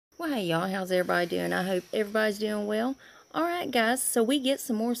hey y'all, how's everybody doing? I hope everybody's doing well. Alright guys, so we get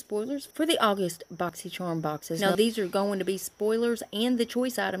some more spoilers for the August BoxyCharm boxes. Now these are going to be spoilers and the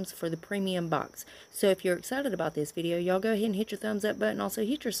choice items for the premium box. So if you're excited about this video, y'all go ahead and hit your thumbs up button. Also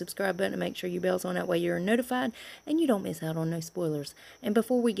hit your subscribe button and make sure your bell's on. That way you're notified and you don't miss out on no spoilers. And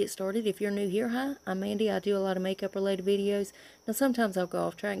before we get started, if you're new here, hi, I'm Mandy. I do a lot of makeup related videos. Now sometimes I'll go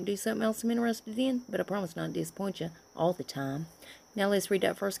off track and do something else I'm interested in, but I promise not to disappoint you all the time. Now let's read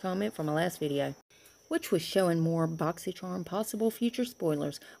that first comment from my last video, which was showing more BoxyCharm possible future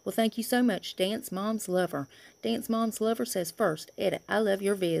spoilers. Well, thank you so much, Dance Mom's Lover. Dance Mom's Lover says, first, edit, I love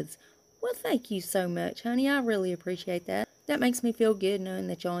your vids. Well, thank you so much, honey. I really appreciate that. That makes me feel good knowing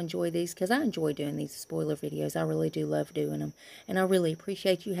that y'all enjoy these, because I enjoy doing these spoiler videos. I really do love doing them. And I really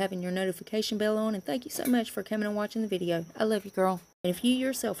appreciate you having your notification bell on. And thank you so much for coming and watching the video. I love you, girl. And if you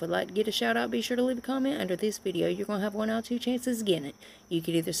yourself would like to get a shout out, be sure to leave a comment under this video. You're going to have 1 out of 2 chances of getting it. You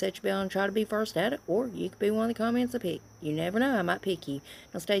could either set your bell and try to be first at it, or you could be one of the comments I pick. You never know, I might pick you.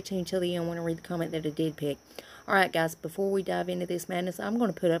 Now stay tuned till the end when I read the comment that I did pick. Alright guys, before we dive into this madness, I'm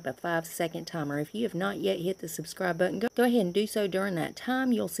going to put up a 5-second timer. If you have not yet hit the subscribe button, go ahead and do so. During that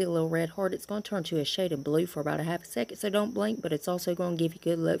time, you'll see a little red heart. It's going to turn to a shade of blue for about a half a second, so don't blink, but it's also going to give you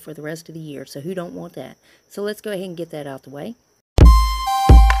good luck for the rest of the year, so who don't want that? So let's go ahead and get that out the way.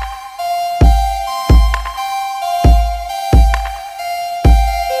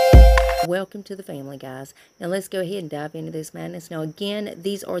 Welcome to the family, guys. Now let's go ahead and dive into this madness. Now again,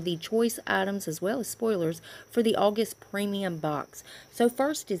 these are the choice items as well as spoilers for the August premium box. So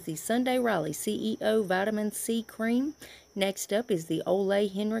first is the Sunday Riley CEO Vitamin C Cream. Next up is the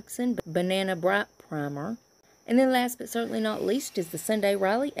Olay Henriksen Banana Bright Primer. And then last but certainly not least is the Sunday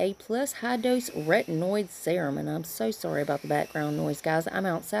Riley A+ High Dose Retinoid Serum. And I'm so sorry about the background noise, guys. I'm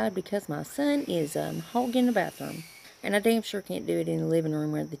outside because my son is hogging the bathroom. And I damn sure can't do it in the living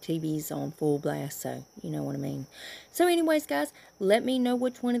room where the TV's on full blast, so you know what I mean. So anyways, guys, let me know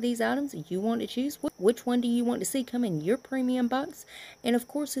which one of these items you want to choose. Which one do you want to see come in your premium box? And of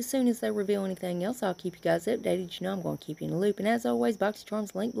course, as soon as they reveal anything else, I'll keep you guys updated. You know I'm going to keep you in the loop. And as always,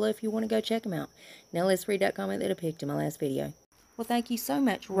 BoxyCharm's linked below if you want to go check them out. Now let's read that comment that I picked in my last video. Well, thank you so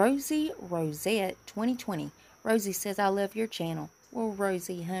much, Rosie Rosette 2020. Rosie says, I love your channel. Well,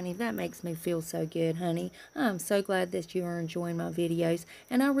 Rosie, honey, that makes me feel so good, honey. I'm so glad that you are enjoying my videos,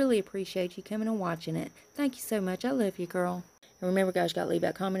 and I really appreciate you coming and watching it. Thank you so much. I love you, girl. And remember, guys, you got to leave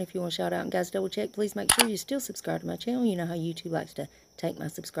that comment if you want to shout out. And, guys, double check. Please make sure you still subscribe to my channel. You know how YouTube likes to take my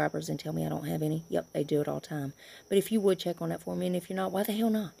subscribers and tell me I don't have any. Yep, they do it all the time. But if you would check on that for me, and if you're not, why the hell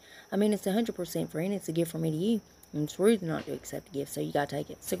not? I mean, it's 100% free, and it's a gift from me to you. And it's rude not to accept a gift, so you got to take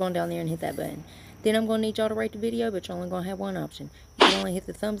it. So go on down there and hit that button. Then I'm going to need y'all to rate the video, but you're only going to have one option. You can only hit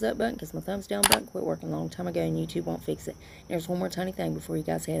the thumbs up button, because my thumbs down button quit working a long time ago, and YouTube won't fix it. There's one more tiny thing before you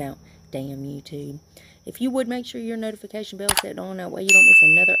guys head out. Damn YouTube. If you would make sure your notification bell is set on, that way you don't miss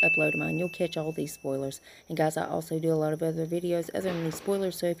another upload of mine. You'll catch all these spoilers. And guys, I also do a lot of other videos other than these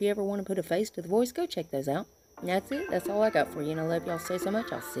spoilers, so if you ever want to put a face to the voice, go check those out. And that's it. That's all I got for you. And I love y'all so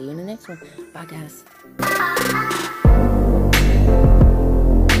much. I'll see you in the next one. Bye, guys.